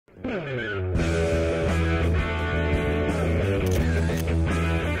Good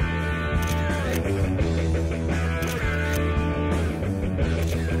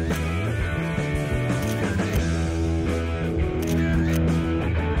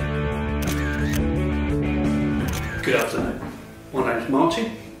afternoon, my name is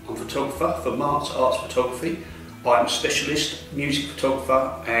Martin. I'm a photographer for Mart Arts Photography. I'm a specialist music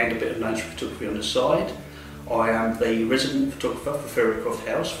photographer and a bit of nature photography on the side. I am the resident photographer for Fairycroft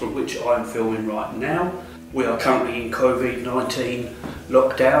house, from which I am filming right now. We are currently in COVID-19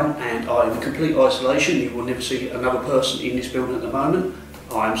 lockdown and I'm in complete isolation. You will never see another person in this building at the moment.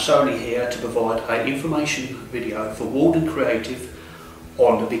 I am solely here to provide an information video for Walden Creative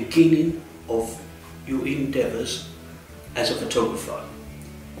on the beginning of your endeavours as a photographer.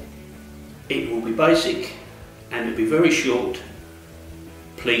 It will be basic and it will be very short.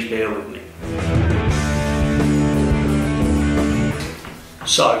 Please bear with me.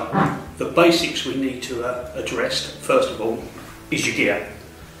 So, the basics we need to address, first of all, is your gear.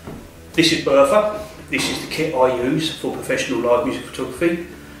 This is Bertha. This is the kit I use for professional live music photography.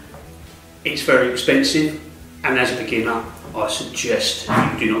 It's very expensive, and as a beginner I suggest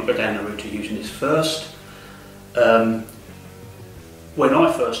you do not go down the route of using this first. When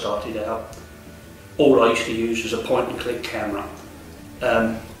I first started out, all I used to use was a point and click camera.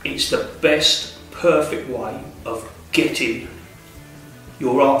 It's the best, perfect way of getting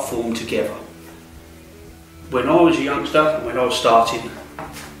your art form together. When I was a youngster, when I was starting,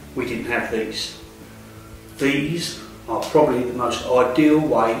 we didn't have these. These are probably the most ideal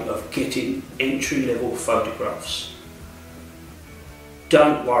way of getting entry-level photographs.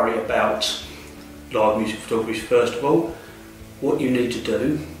 Don't worry about live music photography first of all. What you need to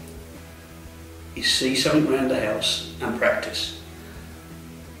do is see something around the house and practice.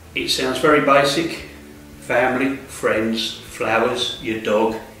 It sounds very basic: family, friends, flowers, your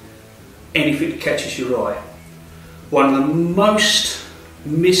dog, anything that catches your eye. One of the most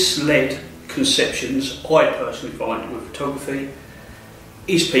misled conceptions I personally find with photography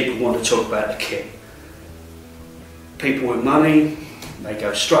is people want to talk about the kit. People with money, they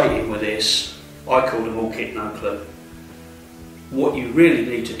go straight in with this. I call them all kit no clue. What you really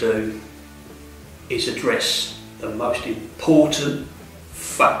need to do is address the most important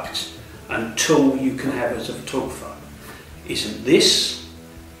fact and tool you can have as a photographer. Isn't this,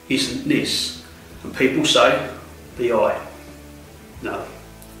 isn't this. And people say, the eye. No,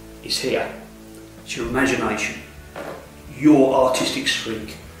 it's here. It's your imagination, your artistic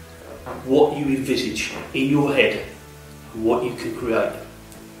streak, what you envisage in your head and what you can create.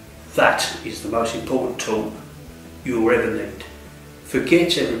 That is the most important tool you'll ever need.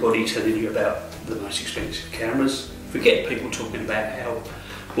 Forget everybody telling you about the most expensive cameras. Forget people talking about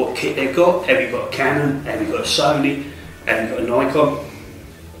what kit they've got. Have you got a Canon? Have you got a Sony? Have you got a Nikon?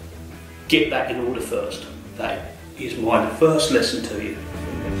 Get that in order first. That is my first lesson to you.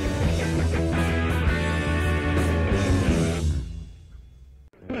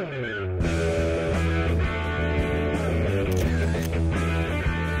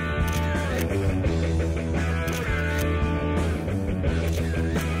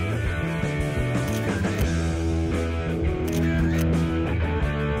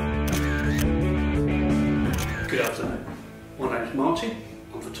 Good afternoon, my name is Martin.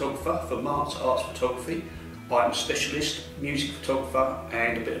 I'm a photographer for Mart Arts Photography. I'm a specialist music photographer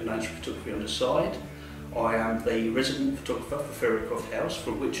and a bit of nature photography on the side. I am the resident photographer for Fairycroft house,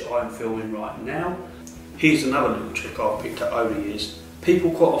 from which I'm filming right now. Here's another little trick I've picked up over the years.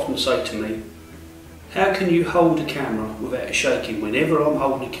 People quite often say to me, how can you hold a camera without it shaking? Whenever I'm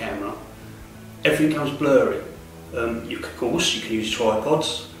holding a camera, everything comes blurry. Of course, you can use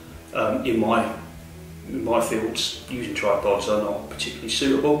tripods. In my fields, using tripods are not particularly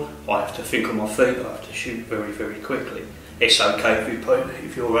suitable. I have to think on my feet, I have to shoot very, very quickly. It's okay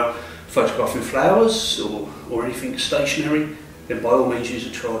if you're photographing flowers or anything stationary, then by all means use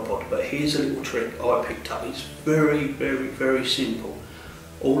a tripod. But here's a little trick I picked up. It's very, very, very simple.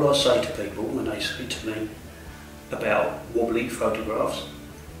 All I say to people when they say to me about wobbly photographs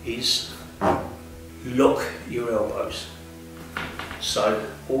is lock your elbows. So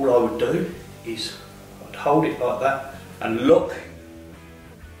all I would do is I'd hold it like that and lock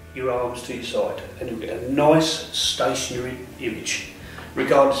your arms to your side, and you'll get a nice stationary image,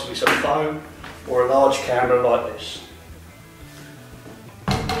 regardless if it's a phone or a large camera like this.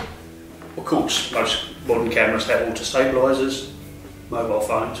 Of course, most modern cameras have auto stabilisers. Mobile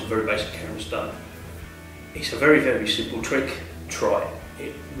phones and very basic cameras don't. It's a very, very simple trick. Try it.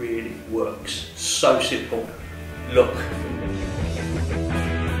 It really works. So simple. Look.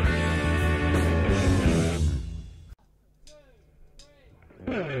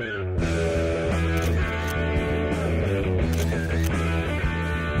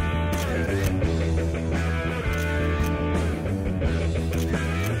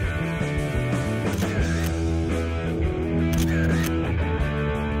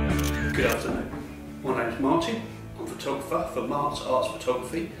 Good afternoon. My name is Martin. I'm a photographer for Mart Arts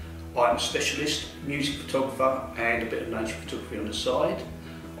Photography. I'm a specialist music photographer and a bit of nature photography on the side.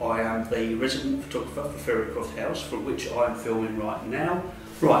 I am the resident photographer for Fairycroft house, from which I am filming right now.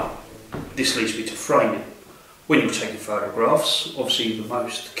 Right, this leads me to framing. When you're taking photographs, obviously the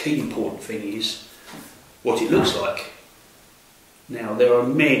most key important thing is what it looks like. Now there are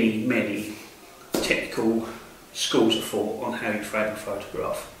many technical schools of thought on how you frame a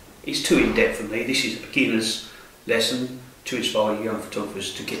photograph. It's too in-depth for me. This is a beginner's lesson to inspire young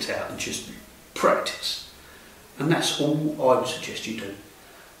photographers to get out and just practice. And that's all I would suggest you do.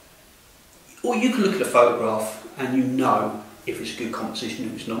 Or you can look at a photograph and you know if it's a good composition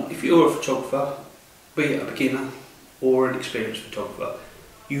or it's not. If you're a photographer, be it a beginner or an experienced photographer,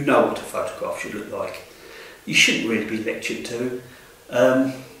 you know what a photograph should look like. You shouldn't really be lectured to.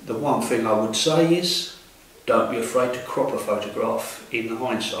 The one thing I would say is, don't be afraid to crop a photograph in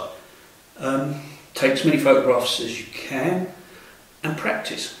hindsight. Take as many photographs as you can and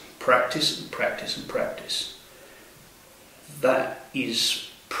practice. Practice and practice and practice. That is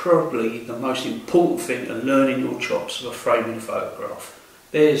probably the most important thing in learning your chops of framing a photograph.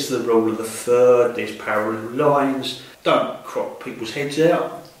 There's the rule of the third, there's parallel lines. Don't crop people's heads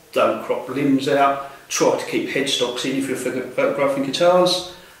out, don't crop limbs out. Try to keep headstocks in if you're photographing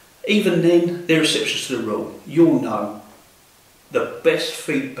guitars. Even then, there are exceptions to the rule. You'll know the best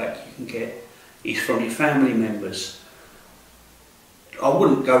feedback you can get is from your family members. I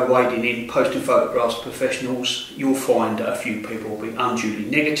wouldn't go wading in, posting photographs to professionals. You'll find that a few people will be unduly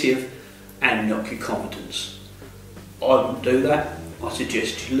negative and knock your confidence. I wouldn't do that. I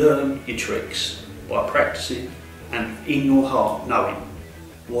suggest you learn your tricks by practicing and in your heart knowing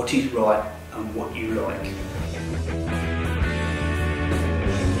what is right and what you like.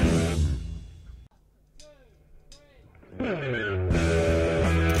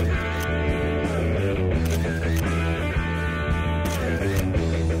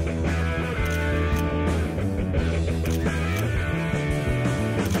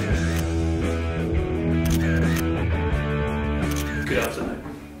 Good afternoon.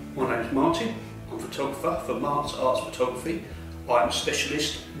 My name is Martin. I'm a photographer for Mart Arts Photography. I'm a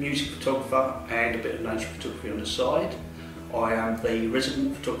specialist music photographer and a bit of nature photography on the side. I am the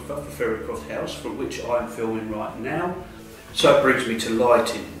resident photographer for Fairycroft house, from which I am filming right now. So it brings me to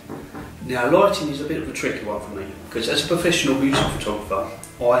lighting. Now lighting is a bit of a tricky one for me, because as a professional music photographer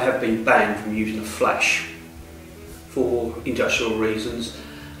I have been banned from using a flash for industrial reasons,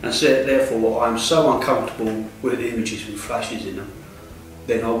 and so therefore I am so uncomfortable with images with flashes in them,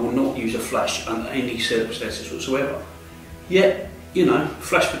 then I will not use a flash under any circumstances whatsoever. Yet, you know,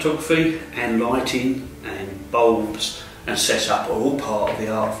 flash photography and lighting and bulbs and setup are all part of the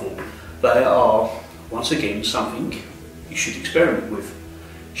art form. They are, once again, something you should experiment with.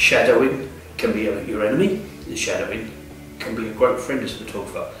 Shadowing can be your enemy, and shadowing can be a great friend as a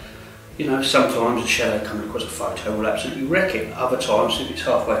photographer. You know, sometimes a shadow coming across a photo will absolutely wreck it. Other times, if it's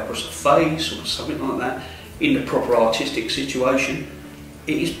halfway across a face or something like that, in the proper artistic situation,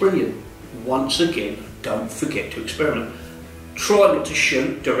 it is brilliant. Once again, don't forget to experiment. Try not to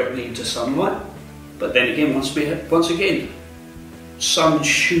shoot directly into sunlight, but then again, once again, sun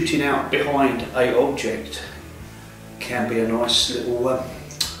shooting out behind an object can be a nice little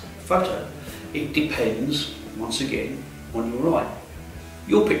photo. It depends, once again, on your eye.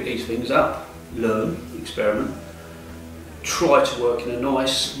 You'll pick these things up, learn, experiment, try to work in a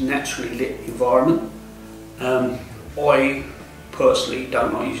nice, naturally lit environment. I personally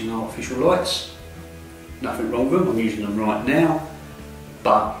don't like using artificial lights. Nothing wrong with them, I'm using them right now,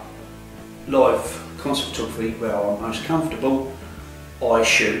 but live concert photography, where I'm most comfortable, I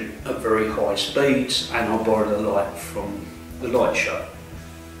shoot at very high speeds and I borrow the light from the light show,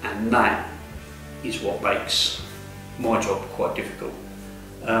 and that is what makes my job quite difficult.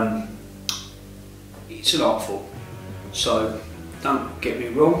 It's an art form, so don't get me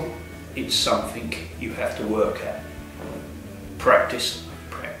wrong, it's something you have to work at. Practice,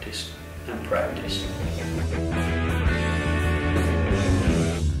 practice and practice.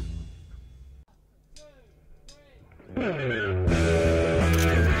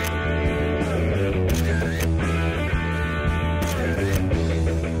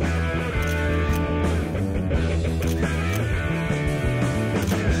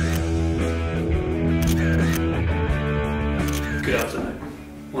 Good afternoon.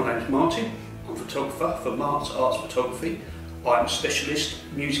 My name is Martin. I'm a photographer for Mart Arts Photography. I'm a specialist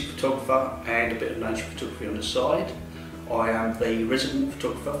music photographer and a bit of nature photography on the side. I am the resident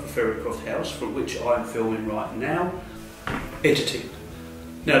photographer for Fairycroft house, from which I am filming right now. Editing.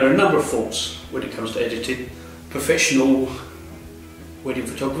 Now there are a number of faults when it comes to editing. Professional wedding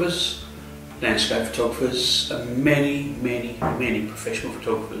photographers landscape photographers and many professional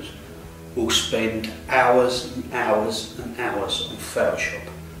photographers will spend hours and hours and hours on Photoshop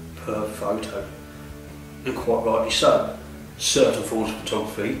per photo, and quite rightly so. Certain forms of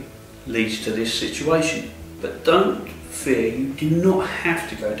photography leads to this situation, but don't fear, you do not have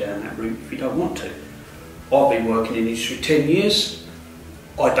to go down that route if you don't want to. I've been working in the industry 10 years,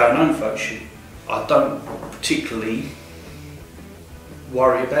 I don't own Photoshop, I don't particularly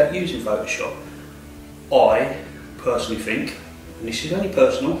worry about using Photoshop. I personally think, and this is only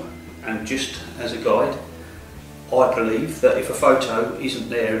personal and just as a guide, I believe that if a photo isn't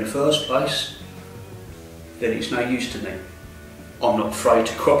there in the first place, then it's no use to me. I'm not afraid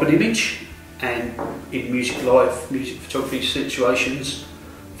to crop an image, and in music photography situations,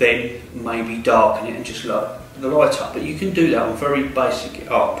 then maybe darken it and just lower the light up. But you can do that on very basic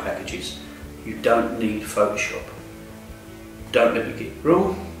art packages. You don't need Photoshop. Don't let me get it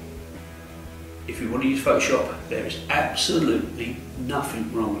wrong. If you want to use Photoshop, there is absolutely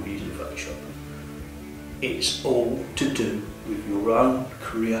nothing wrong with using Photoshop. It's all to do with your own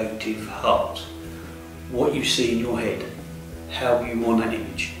creative heart. What you see in your head, how you want an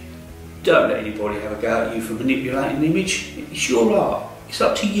image. Don't let anybody have a go at you for manipulating an image. It's your art. It's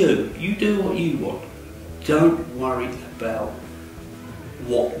up to you. You do what you want. Don't worry about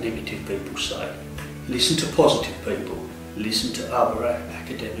what negative people say. Listen to positive people. Listen to other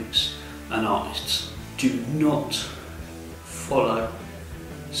academics and artists. Do not follow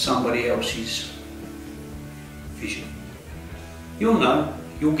somebody else's vision. You'll know,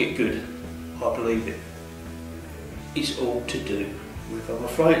 you'll get good, I believe it. It's all to do with, I'm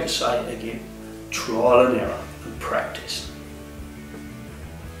afraid to say it again, trial and error and practice.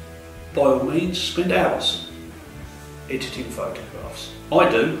 By all means, spend hours editing photographs. I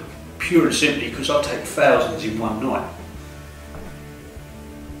do, pure and simply because I take thousands in one night.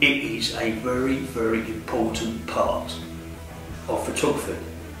 It is a very important part of photography.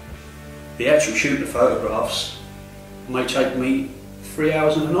 The actual shooting of photographs may take me 3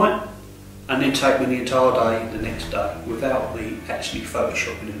 hours in a night and then take me the entire day the next day without me actually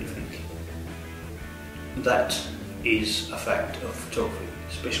photoshopping anything. That is a fact of photography,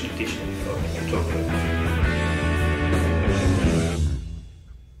 especially digital photography.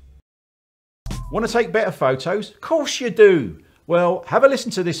 Want to take better photos? Of course you do. Well, have a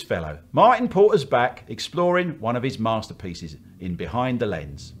listen to this fellow. Martin Porter's back, exploring one of his masterpieces in Behind the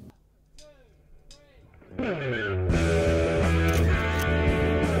Lens.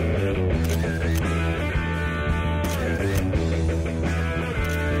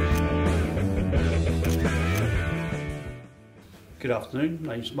 Good afternoon,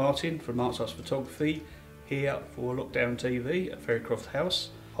 my name's Martin from Mart's Photography, here for Lockdown TV at Fairycroft House.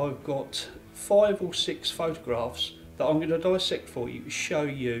 I've got 5 or 6 photographs that I'm going to dissect for you to show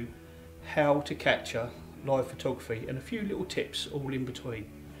you how to capture live photography and a few little tips all in between.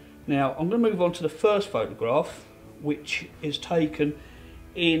 Now I'm going to move on to the first photograph, which is taken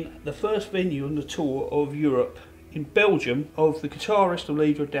in the first venue on the tour of Europe in Belgium of the guitarist and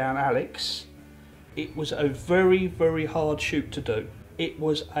leader of Down, Alex. It was a very hard shoot to do. It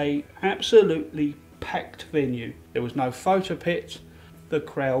was a absolutely packed venue. There was no photo pit. The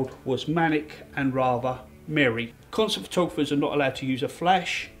crowd was manic and rather merry. Concert photographers are not allowed to use a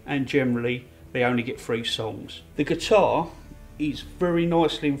flash, and generally they only get 3 songs. The guitar is very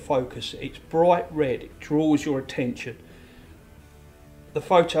nicely in focus. It's bright red, it draws your attention. The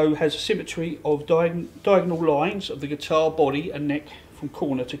photo has a symmetry of diagonal lines of the guitar body and neck from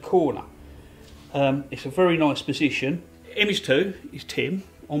corner to corner. It's a very nice position. Image 2 is Tim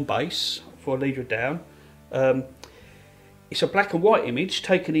on bass for Leader Down. It's a black and white image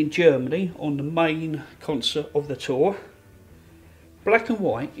taken in Germany on the main concert of the tour. Black and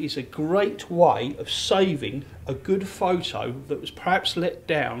white is a great way of saving a good photo that was perhaps let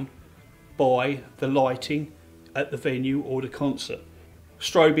down by the lighting at the venue or the concert.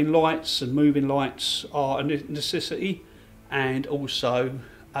 Strobing lights and moving lights are a necessity and also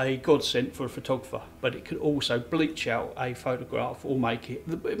a godsend for a photographer, but it could also bleach out a photograph or make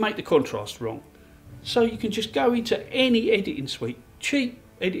the contrast wrong. So you can just go into any editing suite, cheap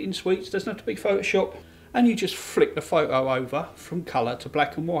editing suites, doesn't have to be Photoshop, and you just flick the photo over from colour to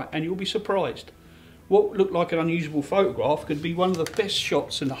black and white and you'll be surprised. What looked like an unusable photograph could be one of the best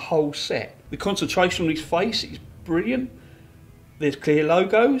shots in the whole set. The concentration on his face is brilliant. There's clear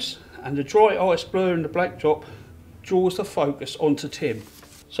logos and the dry ice blur in the backdrop draws the focus onto Tim.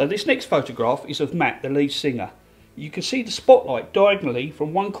 So this next photograph is of Matt, the lead singer. You can see the spotlight diagonally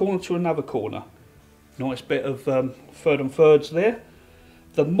from one corner to another corner. Nice bit of third and thirds there.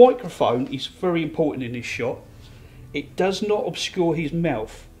 The microphone is very important in this shot. It does not obscure his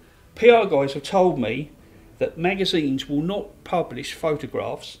mouth. PR guys have told me that magazines will not publish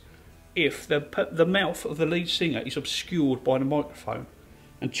photographs if the mouth of the lead singer is obscured by the microphone.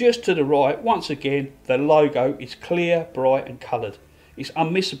 And just to the right, once again, the logo is clear, bright and coloured. It's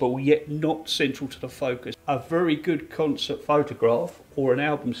unmissable yet not central to the focus. A very good concert photograph or an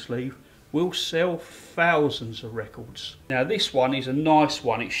album sleeve will sell thousands of records. Now this one is a nice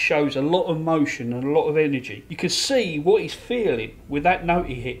one. It shows a lot of motion and a lot of energy. You can see what he's feeling with that note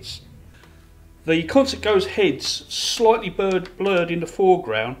he hits. The concert goers' heads, slightly blurred in the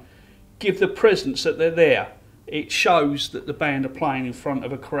foreground, give the presence that they're there. It shows that the band are playing in front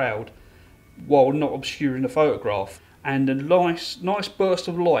of a crowd while not obscuring the photograph. And a nice burst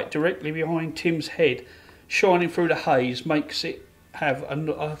of light directly behind Tim's head shining through the haze makes it have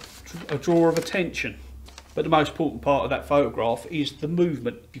a draw of attention. But the most important part of that photograph is the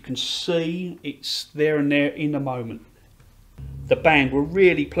movement. You can see it's there and there in the moment. The band were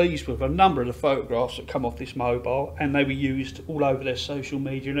really pleased with a number of the photographs that come off this mobile, and they were used all over their social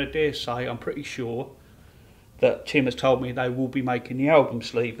media, and I dare say, I'm pretty sure that Tim has told me they will be making the album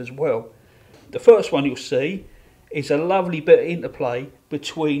sleeve as well. The first one you'll see is a lovely bit of interplay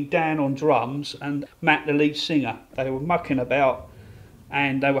between Dan on drums and Matt the lead singer. They were mucking about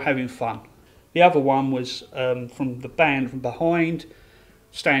and they were having fun. The other one was from the band from behind,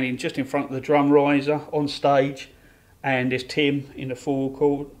 standing just in front of the drum riser on stage, and there's Tim in the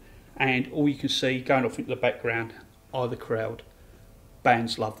forecourt, and all you can see going off into the background are the crowd.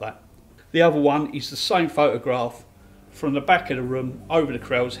 Bands love that. The other one is the same photograph from the back of the room over the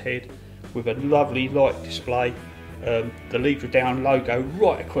crowd's head with a lovely light display. The Leader Down logo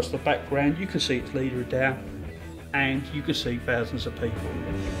right across the background. You can see it's Leader Down, and you can see thousands of people.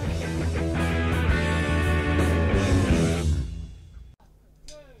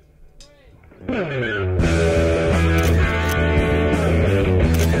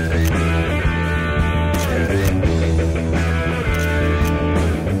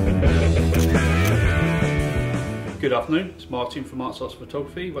 Good afternoon, it's Martin from Mart's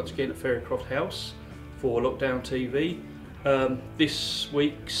Photography, once again at Fairycroft House for Lockdown TV. This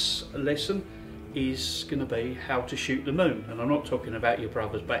week's lesson is going to be how to shoot the moon, and I'm not talking about your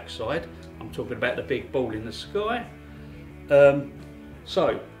brother's backside, I'm talking about the big ball in the sky.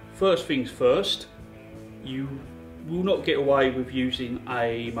 So, first things first, you will not get away with using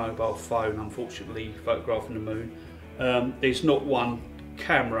a mobile phone, unfortunately, photographing the moon. There's not one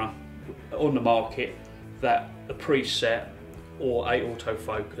camera on the market that a preset or a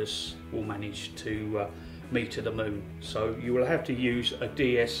autofocus will manage to meter the moon. So you will have to use a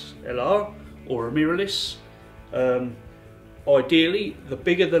DSLR or a mirrorless. Ideally, the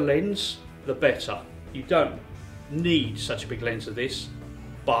bigger the lens, the better. You don't need such a big lens of this,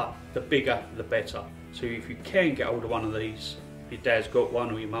 but the bigger the better. So if you can get hold of one of these, if your dad's got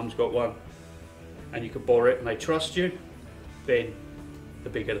one or your mum's got one, and you can borrow it and they trust you, then the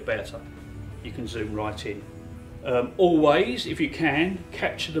bigger the better. You can zoom right in. Always, if you can,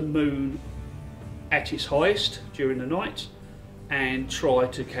 capture the moon at its highest during the night and try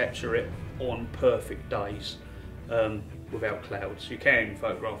to capture it on perfect days without clouds. You can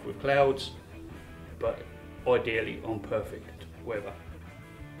photograph with clouds, but ideally on perfect weather.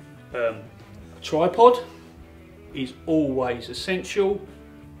 A tripod is always essential.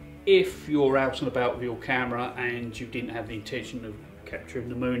 If you're out and about with your camera and you didn't have the intention of capturing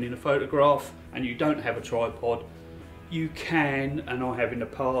the moon in a photograph and you don't have a tripod, you can, and I have in the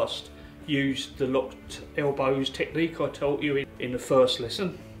past, use the locked elbows technique I taught you in the first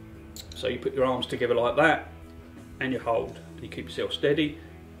lesson. So you put your arms together like that and you hold and you keep yourself steady.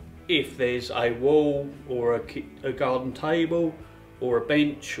 If there's a wall or a garden table or a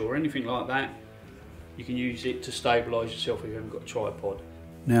bench or anything like that, you can use it to stabilise yourself if you haven't got a tripod.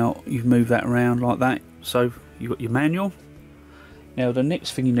 Now you move that around like that, so you've got your manual. Now the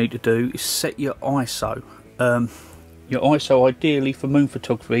next thing you need to do is set your ISO. Your ISO ideally for moon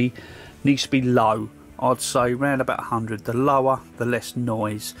photography needs to be low. I'd say around about 100. The lower, the less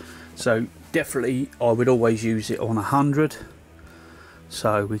noise. So definitely I would always use it on 100.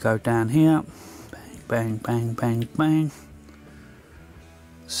 So we go down here, bang, bang, bang, bang,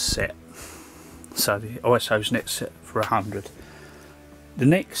 set. So the ISO's next set for 100. The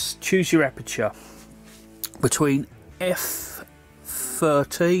next, choose your aperture between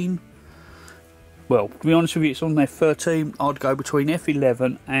f13. Well, to be honest with you, it's on there 13. I'd go between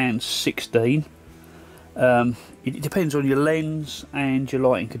f11 and 16. It depends on your lens and your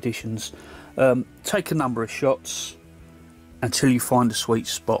lighting conditions. Take a number of shots until you find a sweet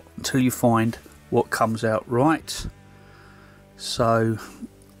spot, until you find what comes out right. So,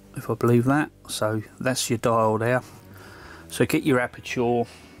 if I believe that, so that's your dial there. So get your aperture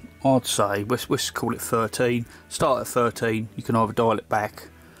I'd say let's call it 13. Start at 13. You can either dial it back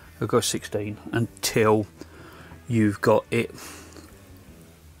or go 16 until you've got it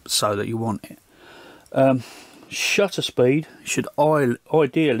so that you want it. Shutter speed should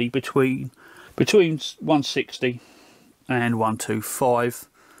ideally between 160 and 125.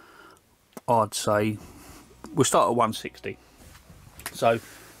 I'd say we'll start at 160. So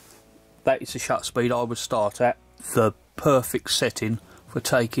that is the shutter speed I would start at. The perfect setting for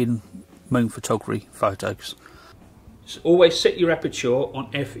taking moon photography photos. So always set your aperture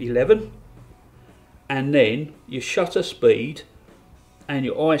on f11, and then your shutter speed and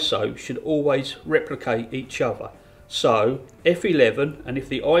your ISO should always replicate each other. So f11, and if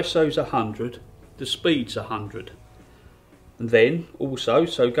the ISO's 100, the speed's 100. And then also,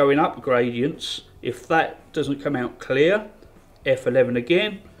 so going up gradients, if that doesn't come out clear, f11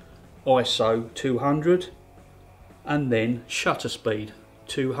 again, ISO 200, and then shutter speed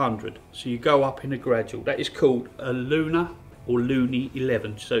 200. So you go up in a gradual. That is called a lunar or Looney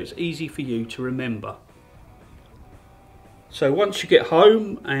 11, so it's easy for you to remember. So once you get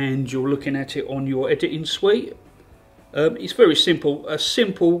home and you're looking at it on your editing suite, it's very simple. A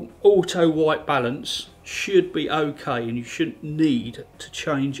simple auto white balance should be okay, and you shouldn't need to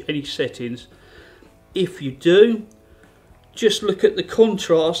change any settings. If you do, just look at the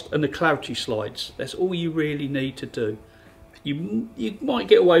contrast and the clarity slides. That's all you really need to do. You might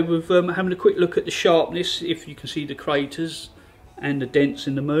get away with having a quick look at the sharpness if you can see the craters and the dents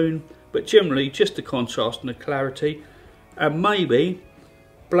in the moon, but generally just the contrast and the clarity, and maybe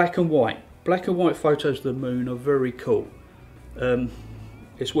black and white. Black and white photos of the moon are very cool.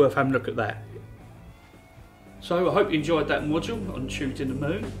 It's worth having a look at that. So I hope you enjoyed that module on shooting the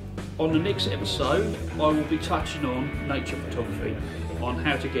moon. On the next episode I will be touching on nature photography, on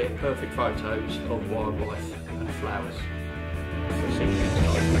how to get perfect photos of wildlife and flowers. So see you next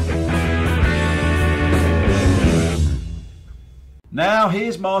time. Now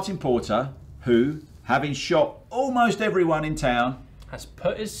here's Martin Porter, who, having shot almost everyone in town, has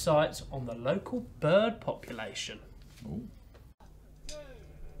put his sights on the local bird population. Ooh.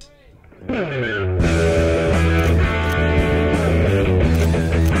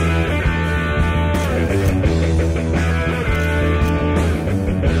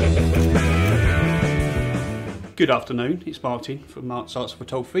 Good afternoon, it's Martin from Mart's Arts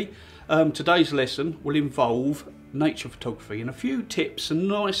Photography. Today's lesson will involve nature photography and a few tips and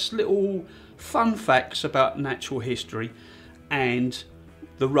nice little fun facts about natural history and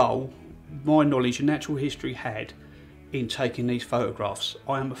the role my knowledge of natural history had in taking these photographs.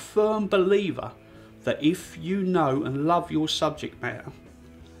 I am a firm believer that if you know and love your subject matter,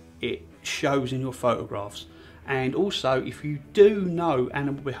 it shows in your photographs. And also, if you do know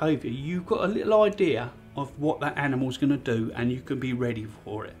animal behaviour, you've got a little idea of what that animal's going to do, and you can be ready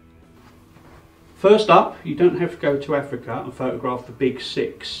for it. First up, you don't have to go to Africa and photograph the big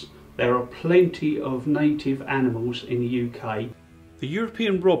six. There are plenty of native animals in the UK. The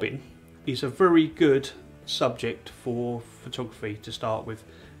European robin is a very good subject for photography to start with.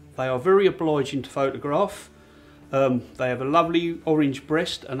 They are very obliging to photograph. They have a lovely orange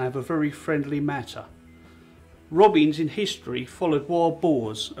breast and have a very friendly matter. Robins in history followed wild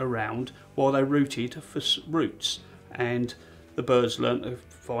boars around while they rooted for roots, and the birds learnt to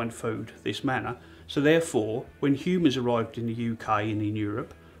find food this manner. So therefore, when humans arrived in the UK and in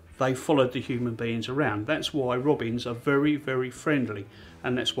Europe, they followed the human beings around. That's why robins are very, very friendly,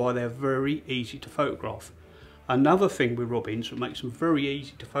 and that's why they're very easy to photograph. Another thing with robins that makes them very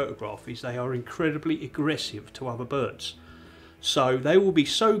easy to photograph is they are incredibly aggressive to other birds. So they will be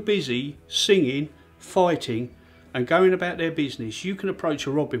so busy singing, fighting and going about their business, you can approach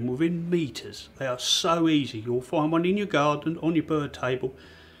a robin within metres. They are so easy. You'll find one in your garden, on your bird table,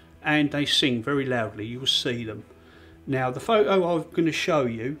 and they sing very loudly. You will see them. Now the photo I'm going to show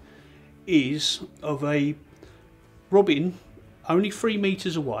you is of a robin only 3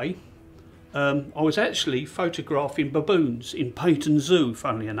 metres away. I was actually photographing baboons in Payton Zoo,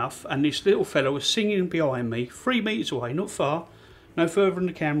 funnily enough, and this little fellow was singing behind me, 3 metres away, not far, no further than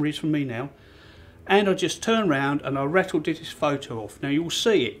the camera is from me now. And I just turned round and I rattled this photo off. Now you'll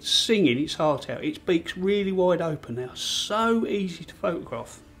see it singing its heart out, its beak's really wide open now, so easy to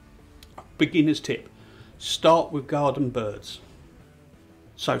photograph. Beginner's tip, start with garden birds.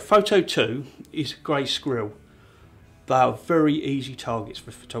 So photo 2 is grey squirrel. They are very easy targets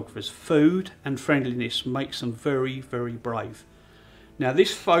for photographers. Food and friendliness makes them very, very brave. Now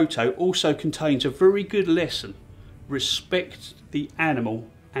this photo also contains a very good lesson. Respect the animal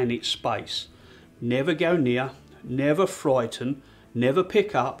and its space. Never go near, never frighten, never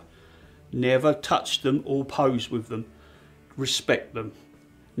pick up, never touch them or pose with them. Respect them.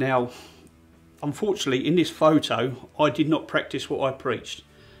 Now, unfortunately, in this photo, I did not practice what I preached.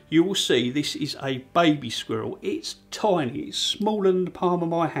 You will see this is a baby squirrel. It's tiny, it's smaller than the palm of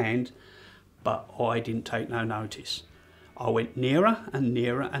my hand, but I didn't take no notice. I went nearer and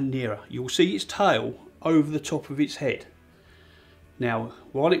nearer and nearer. You'll see its tail over the top of its head. Now,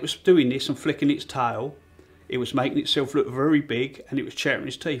 while it was doing this and flicking its tail, it was making itself look very big and it was chattering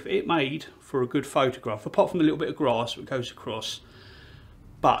its teeth. It made for a good photograph, apart from a little bit of grass that goes across.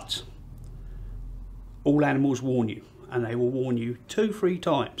 But all animals warn you, and they will warn you 2-3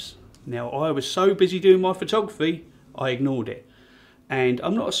 times. Now, I was so busy doing my photography, I ignored it. And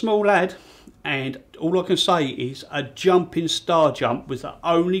I'm not a small lad, and all I can say is a jumping star jump was the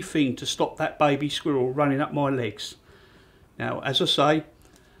only thing to stop that baby squirrel running up my legs. Now, as I say,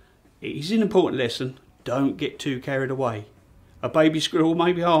 it is an important lesson. Don't get too carried away. A baby squirrel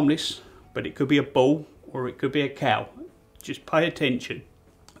may be harmless, but it could be a bull or it could be a cow. Just pay attention.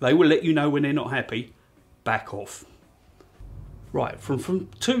 They will let you know when they're not happy. Back off. Right, from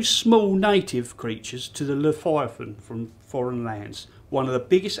two small native creatures to the Leviathan from foreign lands, one of the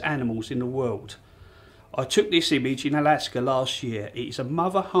biggest animals in the world. I took this image in Alaska last year. It is a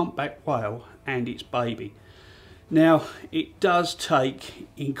mother humpback whale and its baby. Now, it does take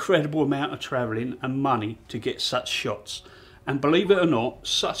incredible amount of travelling and money to get such shots. And believe it or not,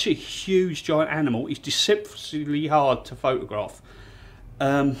 such a huge giant animal is deceptively hard to photograph.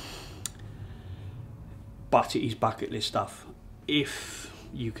 But it is bucket list stuff. If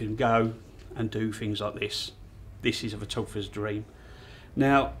you can go and do things like this, this is a photographer's dream.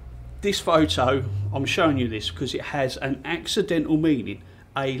 Now, this photo, I'm showing you this because it has an accidental meaning,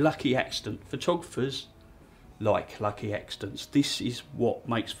 a lucky accident. Photographers like lucky accidents. This is what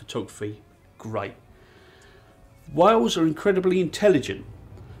makes photography great. Whales are incredibly intelligent.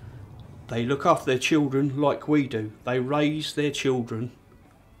 They look after their children like we do. They raise their children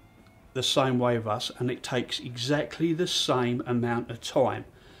the same way of us, and it takes exactly the same amount of time.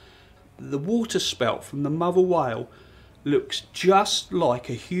 The water spout from the mother whale looks just like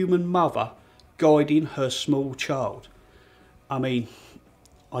a human mother guiding her small child. I mean,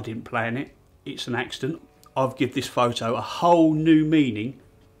 I didn't plan it. It's an accident. I've given this photo a whole new meaning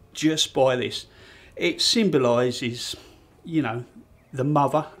just by this. It symbolises, you know, the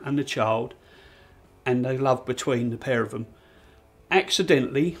mother and the child and the love between the pair of them.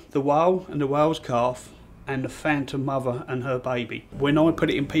 Accidentally, the whale and the whale's calf and the phantom mother and her baby. When I put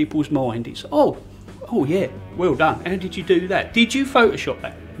it in people's mind, it's, oh yeah, well done. How did you do that? Did you Photoshop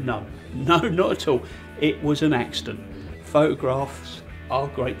that? No, not at all. It was an accident. Photographs are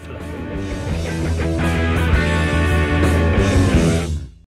great for that.